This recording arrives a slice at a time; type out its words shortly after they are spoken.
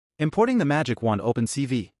Importing the Magic Wand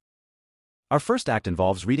OpenCV. Our first act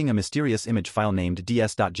involves reading a mysterious image file named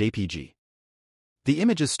ds.jpg. The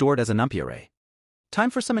image is stored as a numpy array.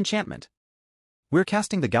 Time for some enchantment. We're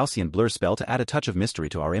casting the Gaussian Blur spell to add a touch of mystery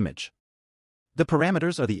to our image. The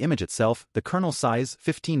parameters are the image itself, the kernel size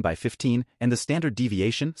 15 by 15, and the standard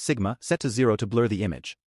deviation sigma set to 0 to blur the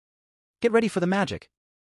image. Get ready for the magic.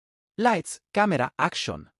 Lights, camera,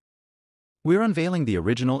 action. We're unveiling the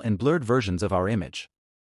original and blurred versions of our image.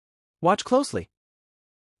 Watch closely.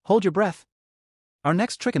 Hold your breath. Our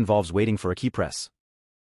next trick involves waiting for a key press.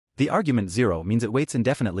 The argument 0 means it waits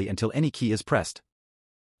indefinitely until any key is pressed.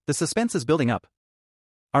 The suspense is building up.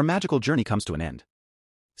 Our magical journey comes to an end.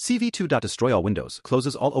 cv2.destroy all windows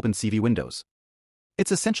closes all OpenCV windows.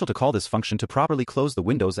 It's essential to call this function to properly close the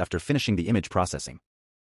windows after finishing the image processing.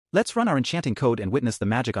 Let's run our enchanting code and witness the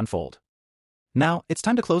magic unfold. Now, it's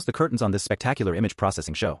time to close the curtains on this spectacular image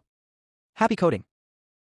processing show. Happy coding!